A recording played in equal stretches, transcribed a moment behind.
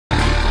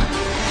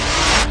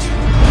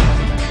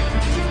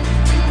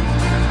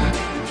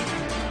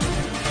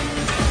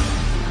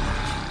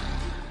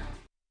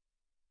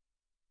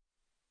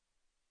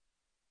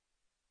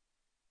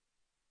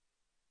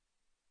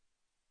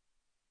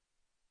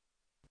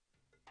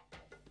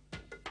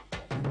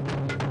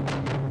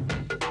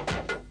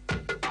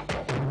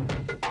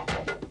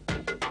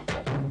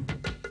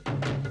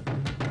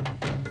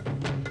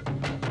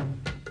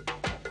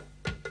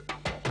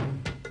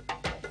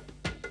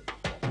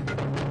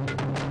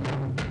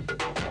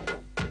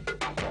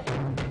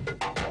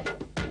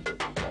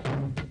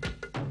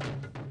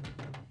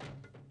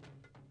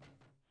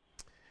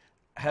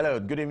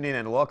Hello, good evening,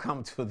 and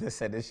welcome to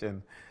this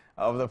edition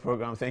of the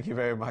program. Thank you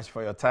very much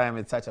for your time.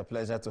 It's such a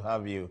pleasure to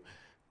have you.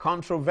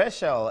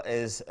 Controversial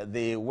is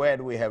the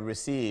word we have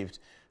received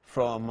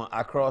from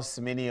across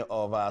many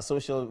of our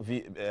social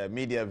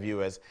media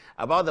viewers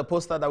about the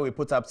poster that we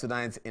put up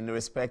tonight in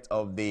respect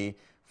of the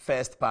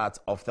first part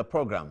of the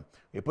program.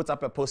 We put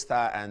up a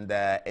poster, and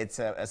it's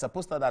a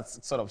poster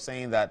that's sort of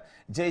saying that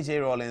J.J.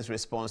 Rawlings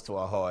responds to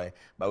Ahoy,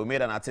 but we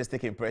made an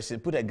artistic impression,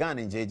 put a gun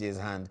in J.J.'s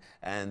hand,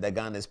 and the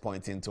gun is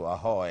pointing to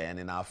Ahoy. And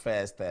in our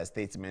first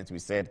statement, we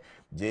said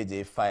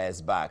J.J.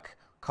 fires back.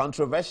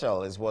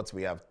 Controversial is what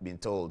we have been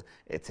told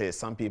it is.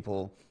 Some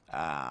people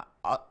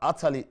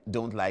utterly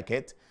don't like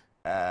it.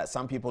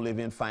 Some people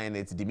even find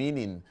it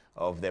demeaning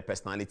of their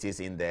personalities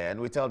in there, and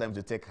we tell them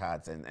to take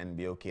heart and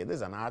be okay. This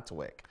is an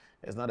artwork.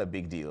 It's not a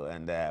big deal,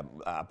 and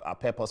our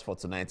purpose for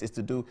tonight is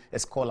to do a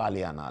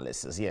scholarly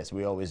analysis. Yes,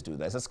 we always do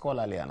that. It's a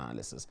scholarly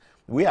analysis.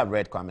 We have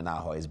read Kwame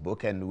Ahoy's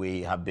book, and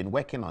we have been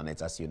working on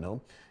it, as you know,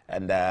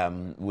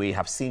 and we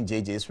have seen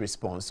JJ's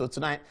response. So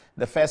tonight,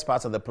 the first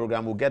part of the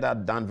program, we'll get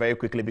that done very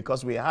quickly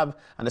because we have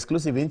an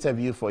exclusive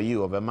interview for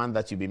you of a man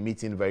that you'll be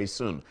meeting very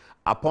soon.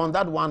 Upon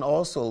that one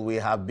also, we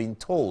have been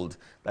told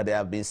that there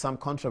have been some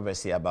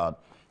controversy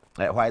about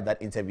why that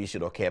interview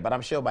should occur. But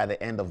I'm sure by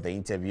the end of the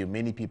interview,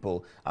 many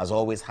people, as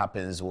always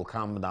happens, will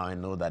come down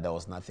and know that there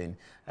was nothing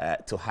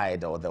to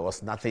hide, or there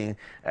was nothing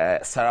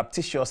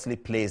surreptitiously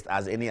placed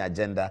as any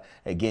agenda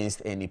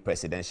against any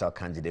presidential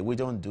candidate. We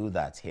don't do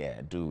that here,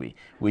 do we?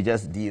 We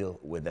just deal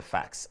with the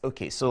facts.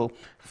 Okay, so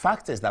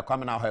fact is that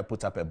Kwame Ahoy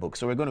put up a book.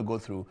 So we're going to go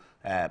through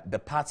the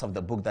parts of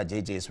the book that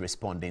JJ is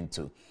responding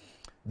to.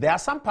 There are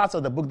some parts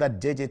of the book that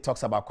JJ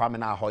talks about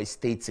Kwame Ahoy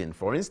stating,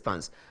 for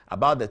instance,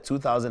 about the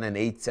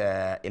 2008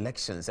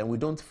 elections, and we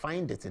don't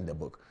find it in the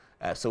book.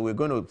 So we're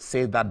going to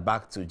say that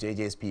back to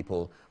JJ's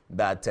people,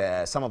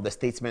 that some of the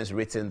statements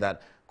written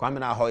that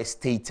Kwame Ahoy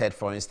stated,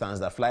 for instance,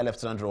 that Fly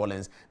Lieutenant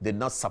Rawlings did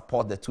not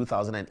support the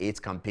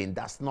 2008 campaign.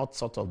 That's not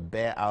sort of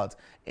bear out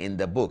in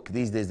the book.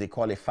 These days they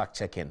call it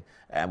fact-checking.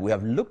 We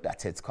have looked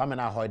at it.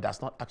 Kwame Ahoy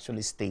does not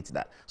actually state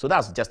that. So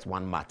that's just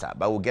one matter,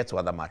 but we'll get to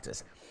other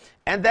matters.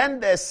 And then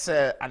there's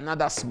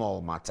another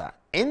small matter.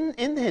 In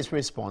his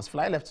response,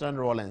 Fly Lieutenant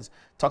Rawlings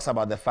talks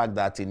about the fact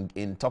that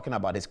in talking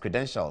about his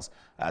credentials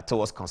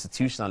towards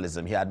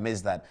constitutionalism, he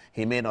admits that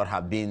he may not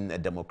have been a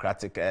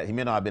democratic, he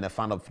may not have been a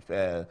fan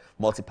of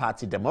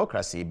multi-party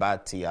democracy,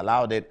 but he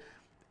allowed it.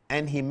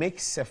 And he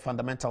makes a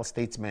fundamental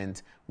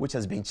statement which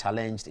has been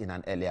challenged in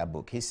an earlier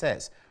book. He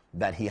says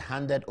that he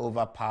handed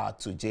over power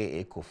to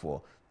J.A.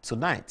 Kufuor.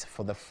 Tonight,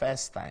 for the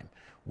first time,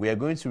 we are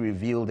going to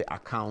reveal the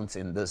accounts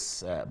in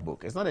this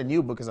book. It's not a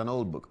new book, it's an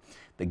old book.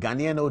 The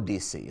Ghanaian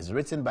Odyssey is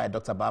written by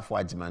Dr.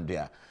 Bafo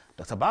Adjumandua.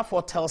 Dr.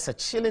 Bafo tells a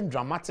chilling,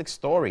 dramatic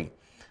story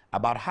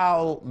about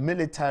how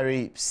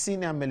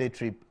senior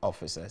military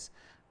officers,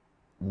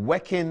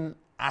 working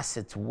as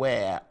it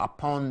were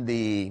upon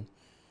the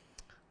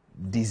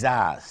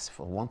desires,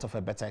 for want of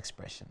a better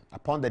expression,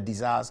 upon the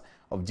desires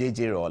of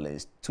J.J.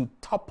 Rawlings to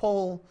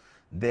topple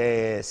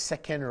the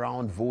second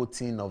round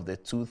voting of the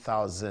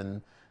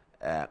 2000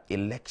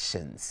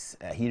 elections.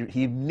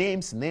 He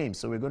names names,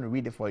 so we're going to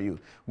read it for you.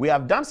 We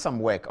have done some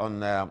work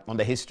on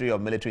the history of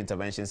military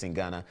interventions in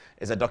Ghana.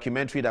 It's a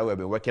documentary that we've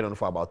been working on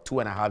for about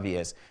 2.5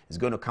 years. It's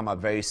going to come up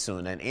very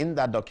soon. And in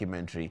that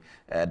documentary,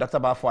 Dr.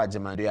 Bafo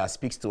Adjumandua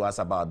speaks to us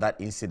about that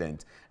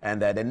incident. And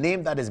the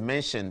name that is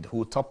mentioned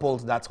who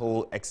toppled that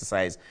whole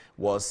exercise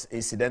was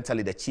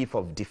incidentally the Chief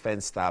of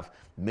Defense Staff,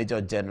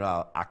 Major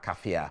General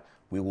Akafia.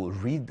 We will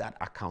read that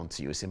account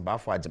to you. It's in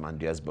Bafo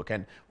Adjumandua's book.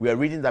 And we are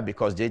reading that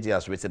because JJ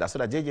has written that, so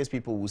that JJ's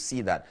people will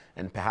see that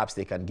and perhaps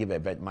they can give a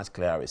very much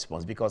clearer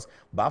response, because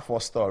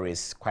Bafo's story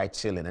is quite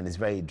chilling and it's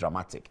very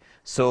dramatic.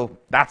 So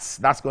that's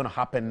going to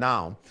happen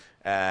now.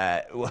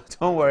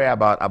 Don't worry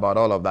about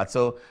all of that.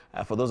 So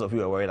for those of you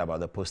who are worried about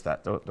the poster,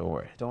 don't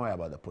worry. Don't worry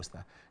about the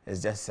poster.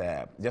 It's just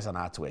an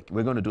artwork.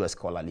 We're going to do a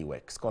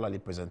scholarly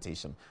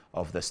presentation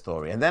of the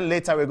story. And then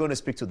later we're going to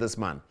speak to this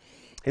man.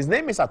 His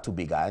name is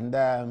Atubiga,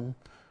 and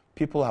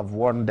people have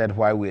wondered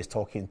why we're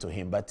talking to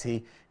him, but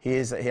he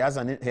has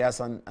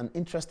an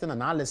interesting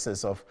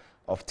analysis of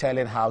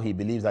telling how he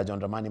believes that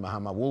John Dramani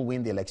Mahama will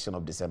win the election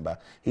of December.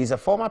 He's a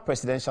former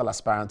presidential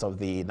aspirant of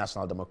the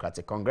National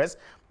Democratic Congress,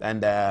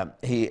 and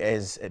he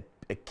is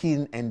a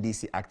keen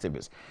NDC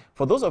activist.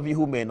 For those of you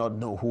who may not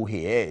know who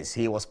he is,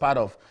 he was part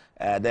of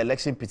the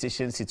election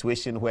petition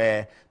situation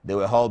where they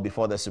were hauled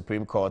before the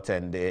Supreme Court,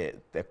 and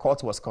the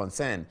court was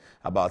concerned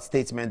about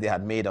statements they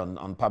had made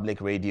on public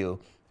radio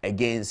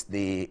against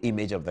the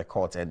image of the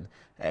court, and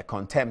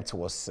contempt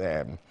was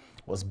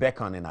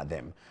beckoning at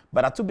them.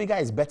 But Atubiga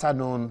is better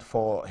known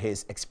for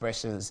his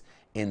expressions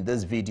in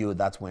this video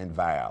that went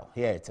viral.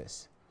 Here it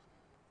is.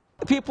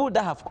 People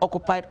that have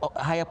occupied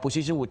a higher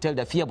position will tell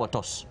the fear about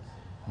us.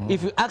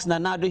 If you ask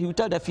Nanado, he will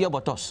tell the fear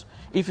about us.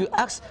 If you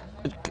ask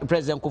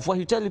President Kufuor, he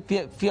will tell you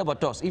fear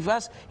about us. If you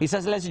ask His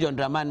Excellency John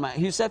Dramani,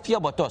 he will say fear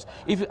about us.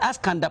 If you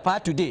ask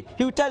Kandapa today,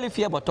 he will tell you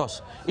fear about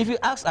us. If you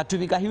ask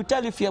Atubiga, he will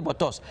tell you fear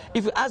about us.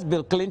 If you ask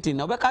Bill Clinton,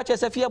 Obekache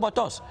say fear about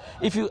us.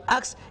 If you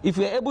ask, if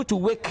we are able to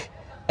wake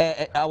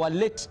our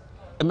late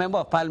member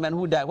of parliament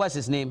who died, what's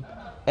his name?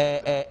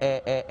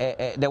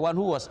 The one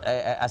who was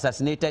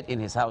assassinated in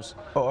his house.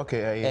 Oh,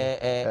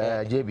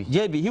 okay. JB.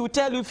 JB, he will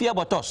tell you fear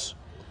Botos.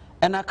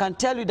 And I can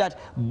tell you that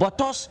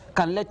Botos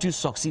can let you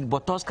succeed,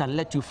 Botos can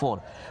let you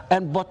fall.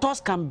 And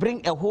Botos can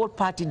bring a whole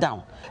party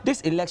down.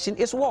 This election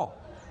is war.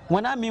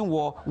 When I mean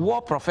war,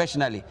 war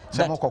professionally.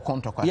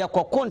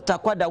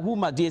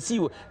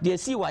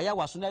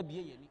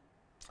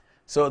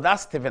 So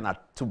that's Stephen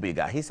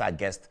Atubiga. He's our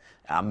guest,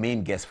 our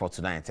main guest for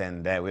tonight,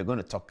 and we're going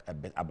to talk a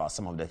bit about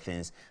some of the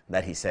things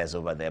that he says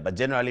over there. But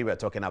generally, we're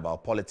talking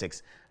about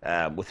politics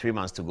with 3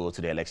 months to go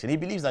to the election. He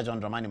believes that John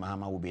Dramani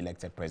Mahama will be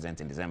elected president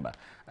in December,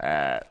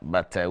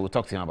 but we'll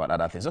talk to him about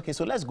other things. Okay,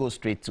 so let's go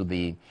straight to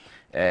the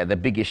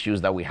big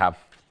issues that we have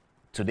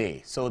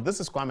today. So this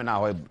is Kwame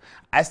Nahoe.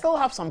 I still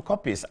have some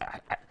copies.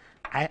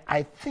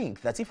 I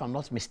think that if I'm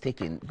not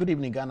mistaken, Good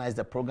Evening Ghana is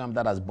the program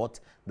that has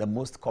bought the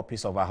most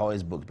copies of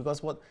Ahoe's book.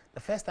 Because the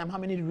first time, how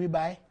many did we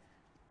buy?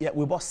 Yeah,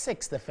 we bought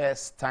 6 the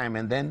first time,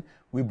 and then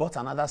we bought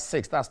another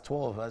 6. That's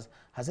 12.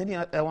 Has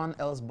anyone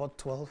else bought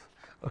 12?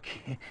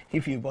 Okay,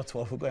 if you bought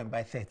 12, we'll go and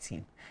buy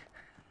 13.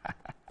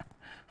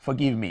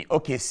 Forgive me.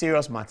 Okay,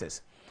 serious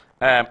matters.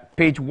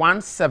 Page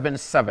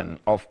 177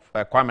 of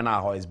Kwame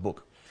Nahoe's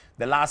book.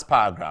 The last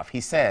paragraph, he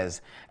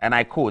says, and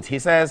I quote, he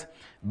says,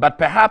 "But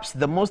perhaps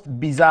the most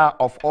bizarre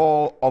of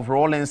all of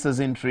Rawlins's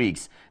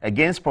intrigues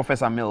against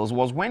Professor Mills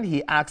was when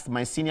he asked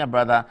my senior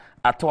brother,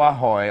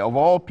 Adom-Otchere, of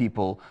all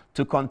people,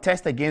 to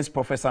contest against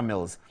Professor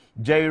Mills.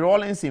 Jerry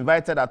Rawlins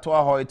invited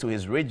Adom-Otchere to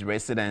his Ridge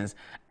residence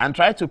and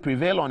tried to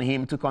prevail on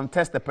him to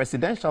contest the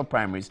presidential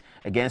primaries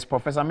against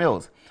Professor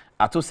Mills.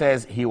 Ato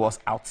says he was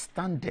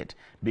outstanded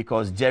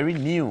because Jerry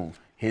knew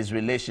his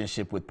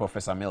relationship with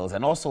Professor Mills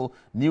and also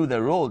knew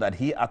the role that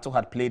Ato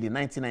had played in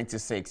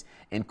 1996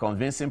 in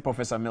convincing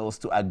Professor Mills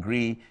to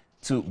agree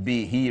to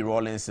be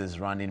Rawlins's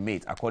running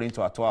mate. According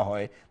to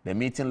Adom-Otchere, the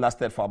meeting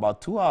lasted for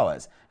about 2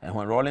 hours, and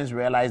when Rawlins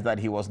realized that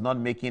he was not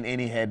making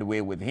any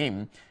headway with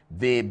him,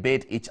 they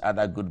bade each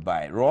other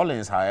goodbye.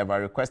 Rawlins, however,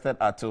 requested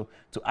Ato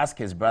to ask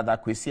his brother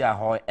Kwesi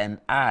Ahoy and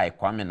I,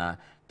 Kwamina,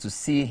 to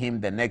see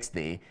him the next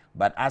day,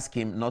 but ask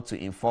him not to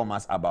inform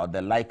us about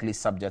the likely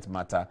subject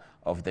matter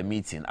of the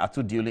meeting.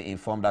 Ato duly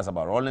informed us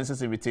about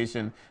Rawlins's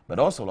invitation, but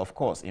also, of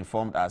course,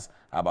 informed us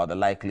about the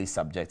likely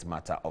subject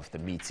matter of the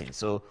meeting."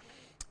 So,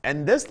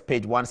 and this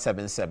page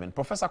 177,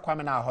 Professor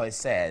Kwame Nahoe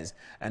says,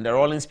 and the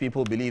Rawlins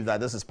people believe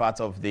that this is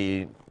part of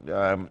the,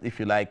 if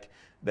you like,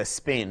 the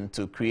spin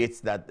to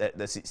create that,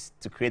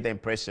 to create the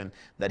impression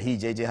that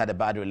JJ had a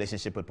bad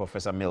relationship with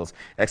Professor Mills,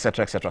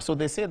 etc., etc. So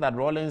they say that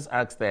Rawlins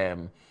asked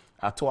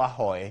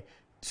Adom-Otchere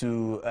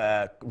to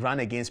run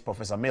against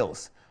Professor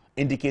Mills,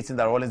 indicating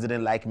that Rawlins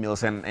didn't like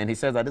Mills, and he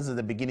says that this is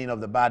the beginning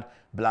of the bad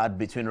blood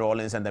between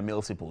Rawlins and the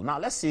Mills people. Now,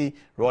 let's see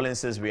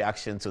Rawlins's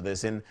reaction to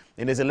this. In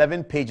his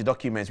 11-page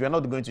document, we are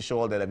not going to show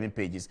all the 11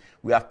 pages.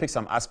 We have picked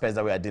some aspects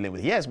that we are dealing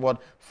with. Here's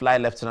what Fly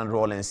Lieutenant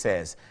Rawlins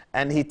says,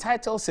 and he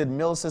titles it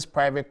Mills's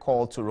private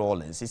call to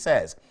Rawlins. He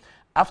says,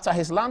 "After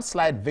his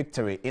landslide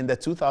victory in the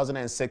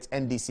 2006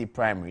 NDC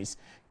primaries,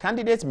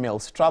 candidate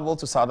Mills traveled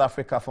to South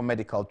Africa for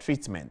medical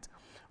treatment.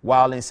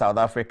 While in South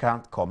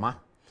Africa,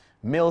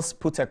 Mills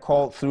put a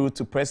call through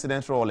to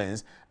President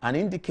Rawlins and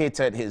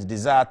indicated his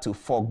desire to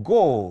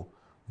forego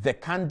the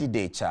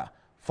candidature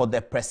for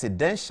the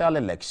presidential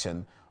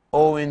election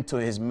owing to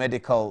his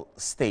medical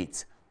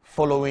state.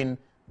 Following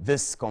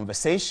this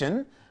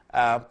conversation,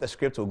 the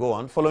script will go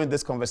on. Following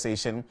this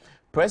conversation,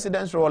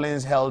 President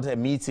Rawlins held a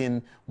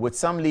meeting with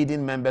some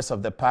leading members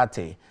of the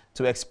party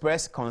to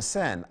express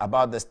concern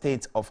about the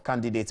state of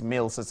candidate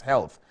Mills's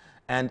health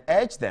and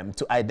urged them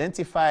to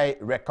identify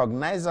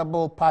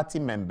recognizable party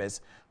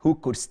members who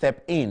could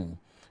step in.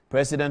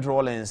 President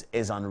Rawlins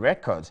is on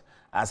record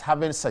as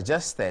having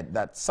suggested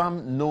that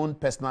some known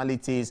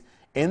personalities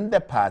in the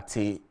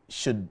party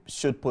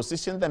should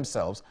position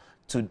themselves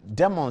to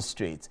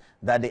demonstrate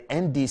that the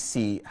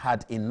NDC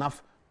had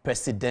enough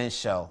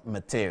presidential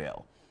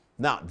material."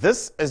 Now,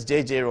 this is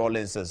J.J.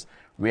 Rawlins's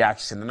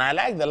reaction, and I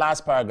like the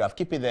last paragraph.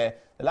 Keep it there.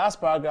 The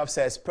last paragraph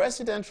says,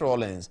 President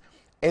Rawlins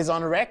is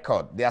on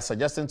record. They are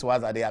suggesting to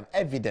us that they have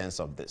evidence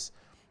of this.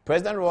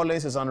 President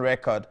Rawlins is on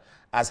record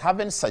as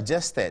having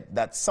suggested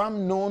that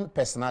some known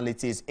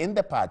personalities in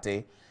the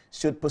party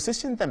should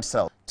position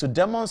themselves to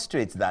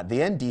demonstrate that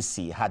the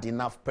NDC had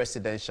enough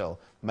presidential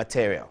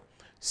material.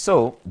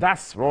 So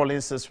that's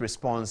Rawlins's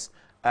response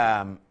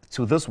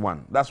to this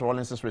one. That's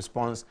Rawlins's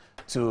response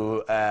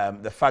to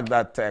the fact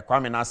that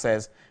Kwame Nahoe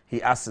says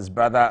he asked his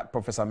brother,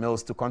 Professor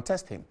Mills, to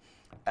contest him.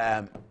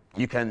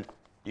 You can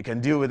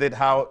deal with it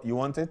how you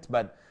want it,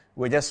 but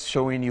we're just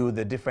showing you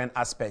the different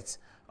aspects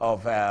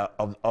of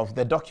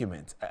the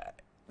document.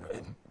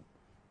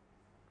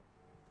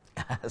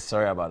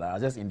 Sorry about that. I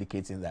was just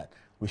indicating that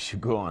we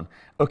should go on.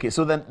 Okay,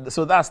 so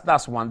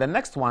that's one. The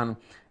next one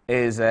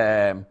is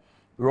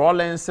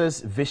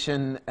Rawlins's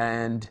vision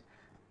and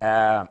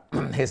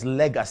his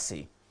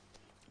legacy.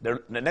 The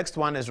next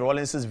one is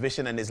Rawlins's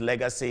vision and his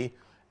legacy,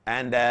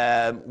 and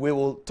we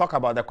will talk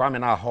about the Kwame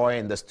Nahoe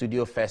in the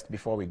studio first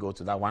before we go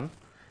to that one.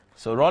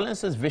 So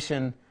Rawlins's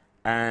vision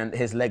and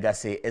his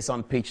legacy is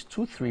on page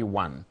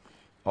 231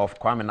 of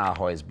Kwame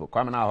Nkrumah's book.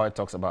 Kwame Nkrumah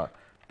talks about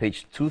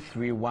page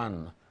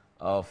 231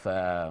 of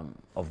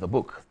the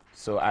book.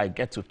 So I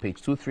get to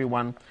page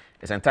 231.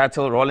 It's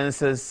entitled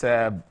Rawlins's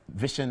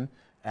Vision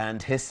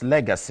and His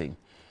Legacy.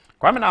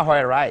 Kwame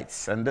Nkrumah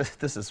writes, and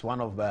this is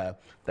one of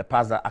the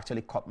parts that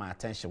actually caught my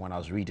attention when I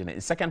was reading it. In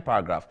the second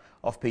paragraph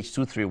of page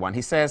 231,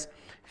 he says,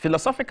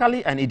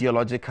 philosophically and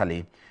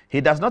ideologically,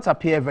 he does not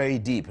appear very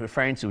deep,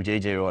 referring to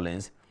J.J.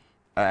 Rawlins.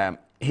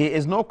 He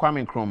is no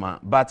Kwame Nkrumah,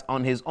 but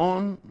in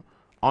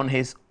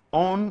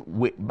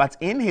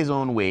his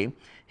own way,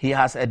 he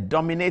has a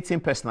dominating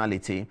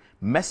personality,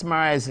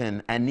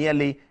 mesmerizing and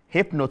nearly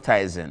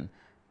hypnotizing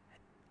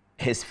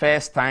his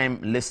first-time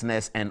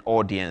listeners and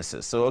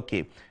audiences. So,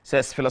 okay,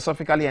 says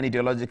philosophically and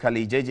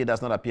ideologically, J.J.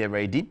 does not appear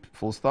very deep,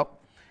 full stop.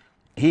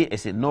 He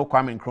is no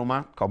Kwame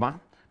Nkrumah, comma,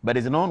 but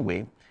in his own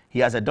way, he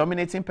has a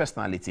dominating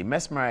personality,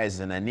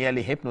 mesmerizing and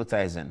nearly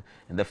hypnotizing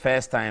in the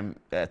first-time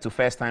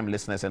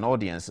listeners and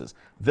audiences.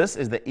 This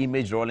is the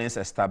image Rawlins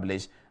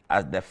established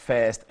as the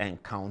first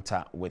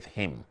encounter with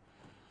him.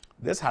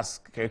 This has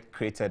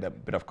created a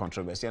bit of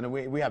controversy, and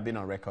we have been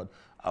on record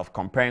of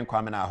comparing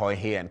Kwame Nkrumah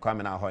here and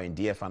Kwame Nkrumah in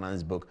D.F.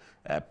 Anand's book,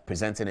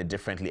 presenting it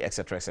differently,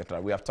 etc., etc.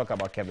 We have talked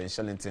about Kevin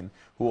Shillington,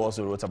 who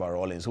also wrote about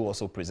Rawlins, who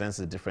also presents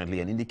it differently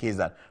and indicates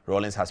that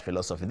Rawlins has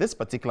philosophy. This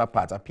particular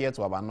part appears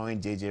to have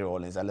annoyed J.J.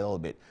 Rawlins a little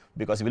bit,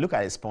 because if you look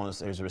at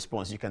his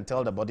response, you can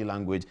tell the body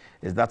language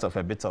is that of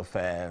a bit of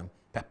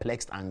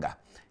perplexed anger.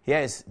 Here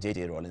is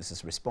J.J.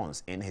 Rawlins'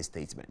 response in his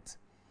statement.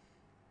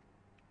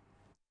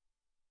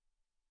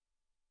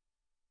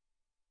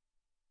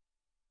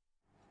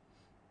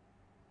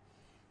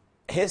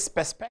 His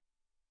perspective,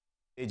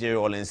 J.J.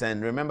 Rawlins,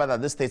 and remember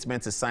that this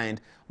statement is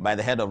signed by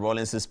the head of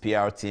Rawlins'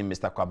 PR team,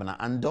 Mr. Kwabena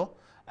Ando,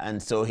 and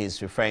so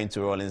he's referring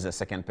to Rawlins in a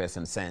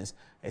second-person sense.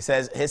 He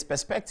says, his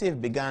perspective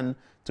began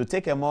to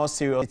take a more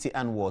serious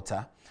and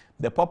water.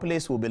 The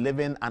populace will be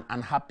living an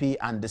unhappy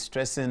and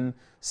distressing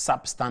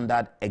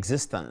substandard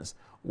existence,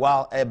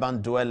 while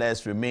urban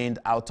dwellers remained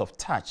out of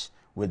touch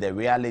with the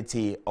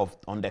reality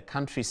on the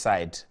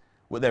countryside,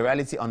 with the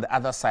reality on the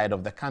other side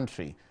of the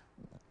country.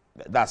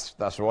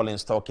 That's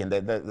Rawlins talking.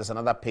 There's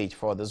another page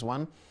for this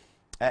one.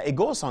 It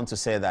goes on to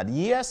say that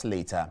years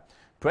later,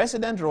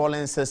 President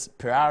Rawlins's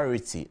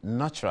priority,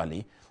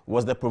 naturally,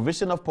 was the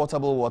provision of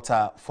potable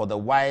water for the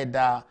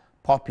wider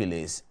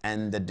populace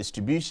and the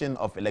distribution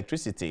of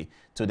electricity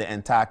to the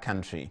entire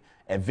country,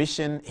 a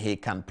vision he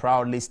can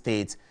proudly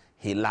state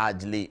he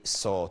largely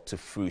saw to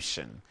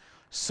fruition.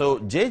 So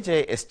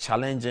JJ is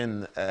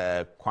challenging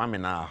Kwame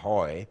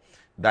Nkrumah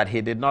that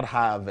he did not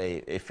have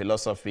a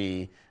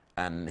philosophy,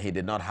 and he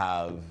did not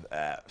have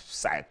a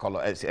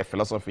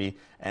philosophy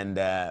and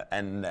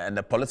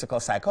a political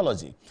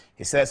psychology.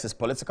 He says his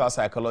political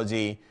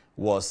psychology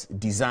was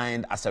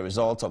designed as a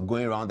result of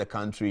going around the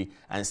country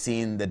and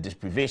seeing the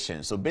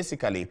deprivation. So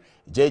basically,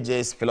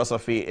 JJ's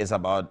philosophy is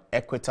about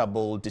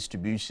equitable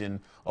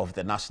distribution of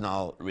the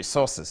national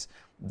resources.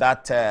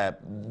 That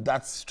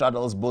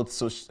straddles both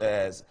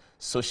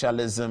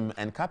socialism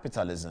and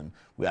capitalism.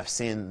 We have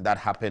seen that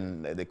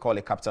happen. They call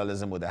it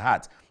capitalism with a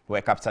hat,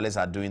 where capitalists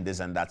are doing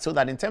this and that. So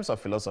that in terms of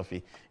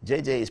philosophy,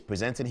 JJ is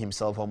presenting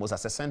himself almost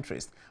as a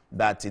centrist,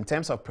 that in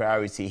terms of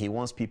priority, he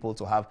wants people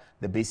to have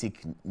the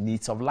basic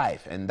needs of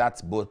life. And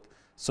that's both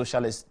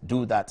socialists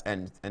do that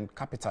and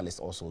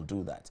capitalists also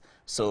do that.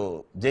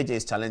 So JJ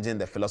is challenging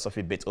the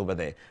philosophy bit over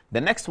there.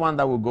 The next one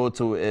that we'll go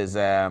to is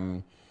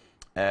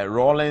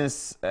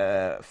Rawlins,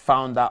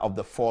 founder of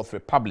the Fourth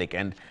Republic.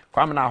 And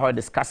Kwame Nkrumah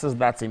discusses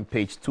that in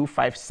page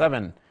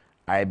 257,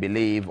 I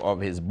believe, of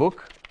his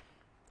book.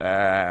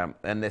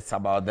 And it's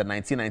about the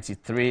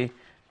 1993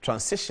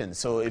 transition.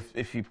 So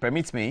if you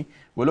permit me,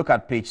 we'll look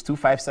at page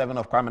 257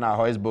 of Kwame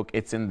Nkrumah's book.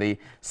 It's in the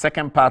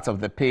second part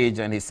of the page,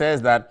 and he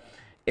says that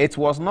it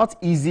was not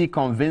easy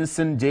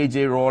convincing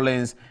J.J.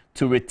 Rawlins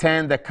to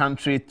return the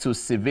country to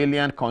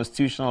civilian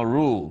constitutional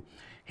rule.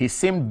 He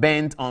seemed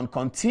bent on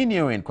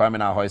continuing, Kwame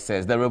Nkrumah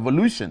says, the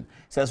revolution.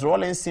 Says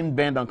Rawlins seemed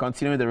bent on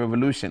continuing the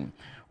revolution.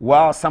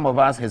 While some of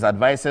us, his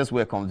advisors,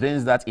 were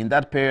convinced that in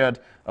that period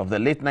of the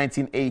late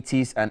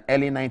 1980s and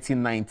early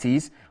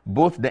 1990s,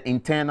 both the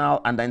internal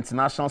and the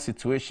international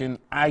situation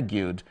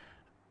argued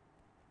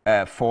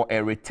for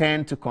a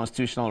return to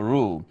constitutional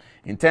rule.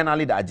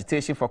 Internally, the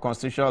agitation for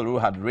constitutional rule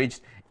had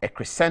reached a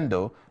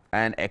crescendo,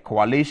 and a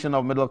coalition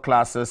of middle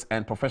classes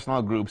and professional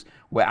groups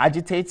were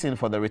agitating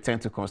for the return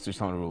to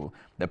constitutional rule.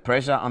 The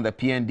pressure on the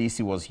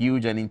PNDC was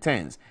huge and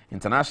intense.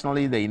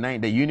 Internationally,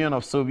 the Union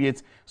of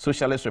Soviet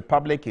Socialist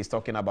Republic is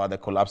talking about the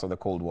collapse of the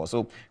Cold War.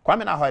 So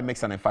Kwame Nkrumah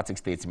makes an emphatic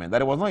statement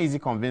that it was not easy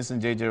convincing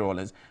J.J.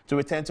 Rawlins to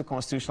return to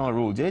constitutional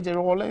rule. J.J.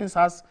 Rawlins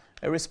has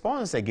a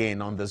response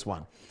again on this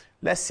one.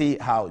 Let's see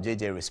how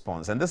J.J.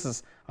 responds. And this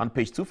is on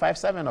page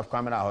 257 of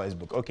Kwame Nkrumah's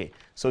book. Okay,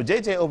 so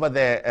J.J. over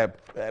there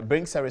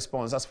brings a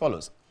response as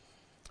follows.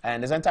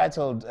 And it's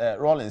entitled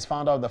Rawlins,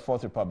 founder of the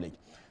Fourth Republic.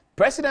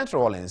 President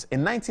Rawlins,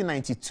 in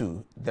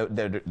 1992,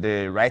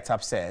 the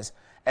write-up says,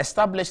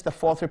 established the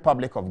Fourth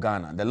Republic of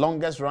Ghana, the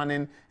longest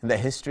running in the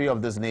history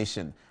of this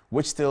nation,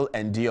 which still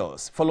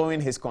endures.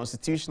 Following his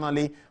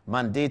constitutionally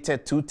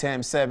mandated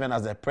two-term serving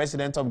as the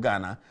president of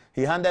Ghana,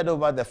 he handed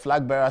over the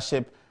flag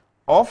bearership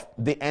of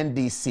the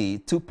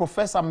NDC to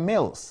Professor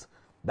Mills.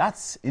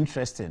 That's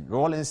interesting.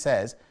 Rawlings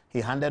says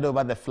he handed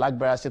over the flag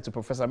bearership to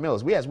Professor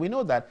Mills. Yes, we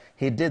know that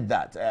he did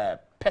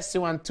that,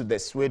 pursuant to the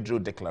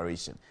Swedru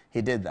Declaration.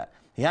 He did that.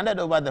 He handed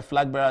over the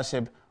flag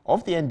bearership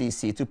of the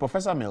NDC to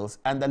Professor Mills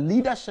and the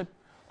leadership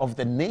of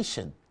the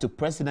nation to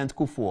President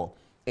Kufuor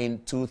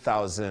in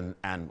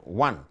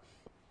 2001.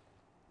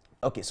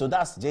 Okay, so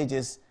that's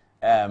JJ's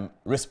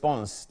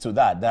response to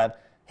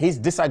that he's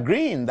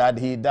disagreeing that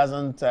he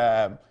doesn't,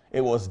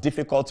 it was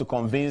difficult to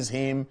convince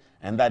him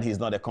and that he's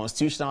not a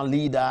constitutional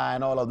leader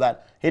and all of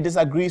that. He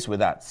disagrees with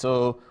that.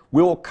 So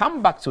we will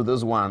come back to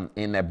this one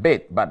in a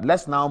bit, but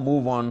let's now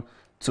move on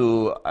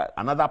to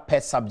another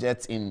pet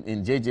subject in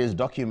JJ's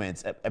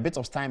documents. A bit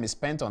of time is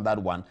spent on that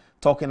one,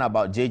 talking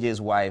about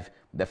JJ's wife,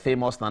 the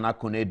famous Nana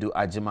Kunedu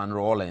Ajiman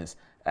Rawlings.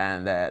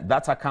 And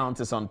that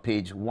account is on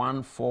page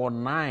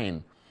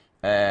 149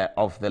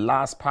 of the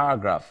last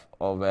paragraph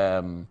of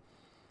Kwame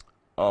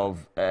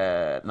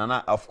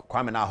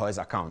Nahoe's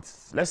account.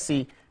 Let's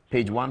see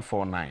page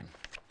 149.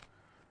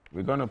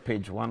 We're going to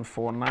page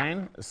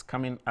 149. It's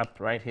coming up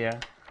right here.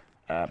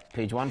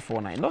 Page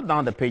 149. Note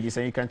down the pages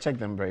and you can check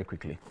them very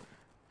quickly.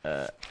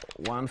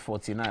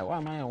 149. Why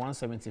am I at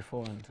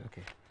 174?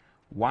 Okay.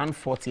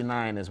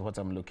 149 is what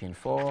I'm looking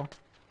for.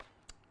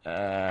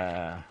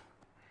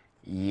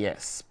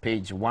 Yes,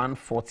 page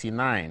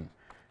 149.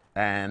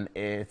 And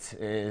it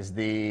is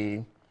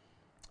the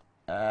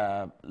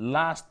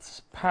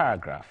last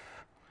paragraph.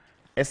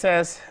 It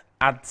says,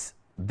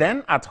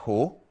 then at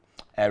Ho,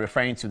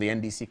 referring to the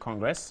NDC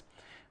Congress,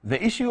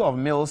 the issue of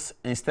Mills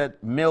instead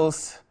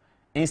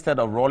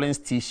of Rawlings'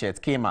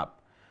 T-shirt came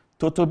up.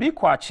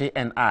 Totobi-Kwache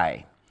and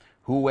I,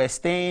 who were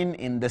staying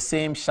in the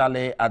same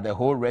chalet at the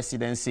Ho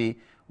residency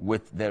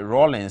with the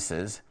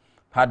Rawlingses,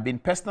 had been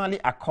personally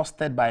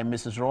accosted by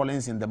Mrs.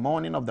 Rawlings in the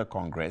morning of the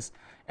Congress,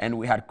 and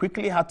we had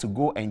issue had to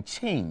go and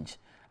change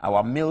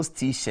our Mills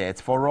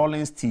T-shirts for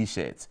Rawlings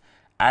T-shirts.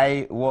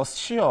 I was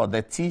sure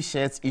the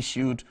T-shirt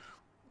issue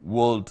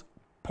will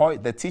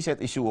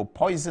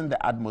poison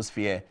the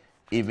atmosphere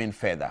even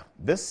further.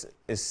 This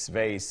is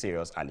very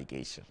serious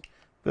allegation.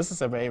 This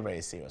is a very,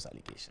 very serious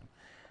allegation.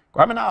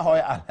 Kwame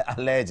Nahoe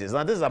alleges,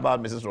 now this is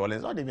about Mrs.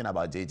 Rawlings, not even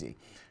about JJ.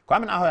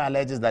 Kwame Nahoe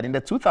alleges that in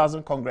the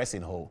 2000 Congress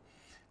in Ho,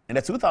 in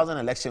the 2000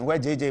 election where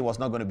JJ was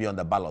not going to be on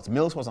the ballot,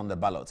 Mills was on the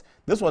ballot.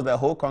 This was the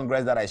whole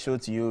Congress that I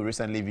showed to you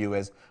recently,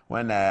 viewers,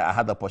 when I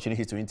had the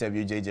opportunity to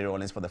interview JJ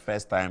Rawlings for the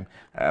first time,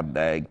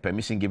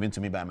 permission given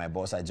to me by my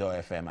boss at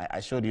Joy FM. I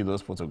showed you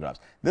those photographs.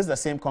 This is the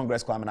same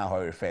Congress Kwame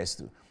Nahoe refers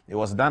to. It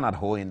was done at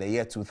Ho in the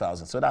year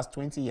 2000, so that's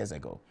 20 years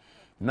ago.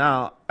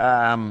 Now,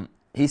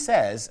 he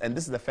says, and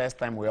this is the first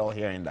time we're all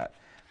hearing that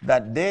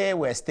they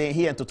were staying,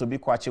 he and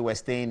Totobi-Kwache were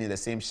staying in the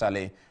same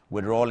chalet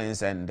with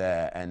Rawlings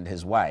and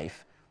his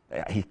wife.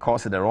 He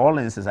calls it the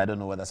Rawlingses. I don't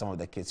know whether some of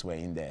the kids were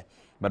in there,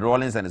 but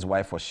Rawlings and his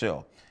wife for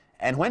sure.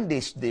 And when they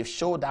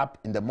showed up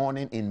in the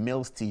morning in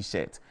Mills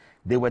T-shirt,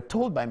 they were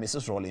told by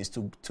Mrs. Rawlings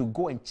to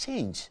go and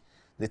change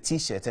the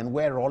T-shirt and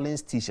wear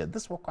Rawlings T-shirt.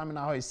 This is what Kwame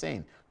Nahoe is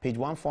saying. Page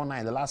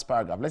 149, the last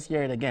paragraph. Let's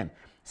hear it again. It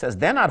says,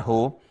 then at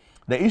Ho,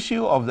 the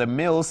issue of the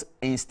Mills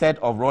instead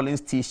of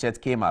Rawlings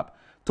T-shirt came up.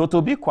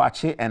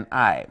 Totobi-Kwache and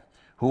I,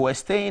 who were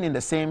staying in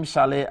the same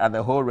chalet at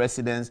the Ho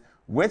residence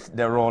with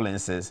the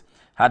Rawlingses,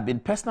 had been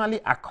personally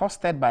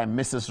accosted by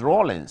Mrs.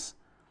 Rawlings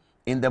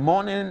in the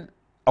morning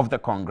of the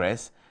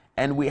Congress,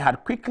 and we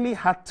had quickly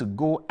had to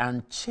go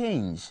and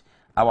change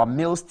our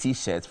Mills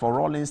T-shirts for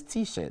Rawlings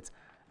T-shirts.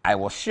 I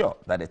was sure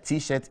that the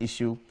T-shirt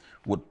issue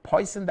would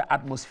poison the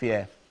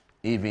atmosphere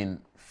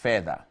even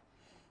further.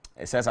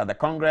 It says at the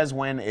Congress,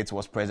 when it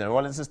was President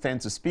Rawlings' turn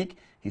to speak,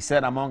 he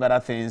said, among other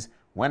things,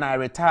 when I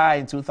retire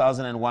in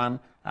 2001,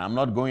 I'm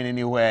not going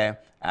anywhere.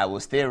 I will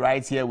stay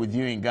right here with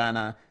you in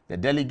Ghana. The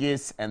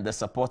delegates and the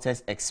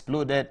supporters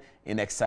exploded in excitement.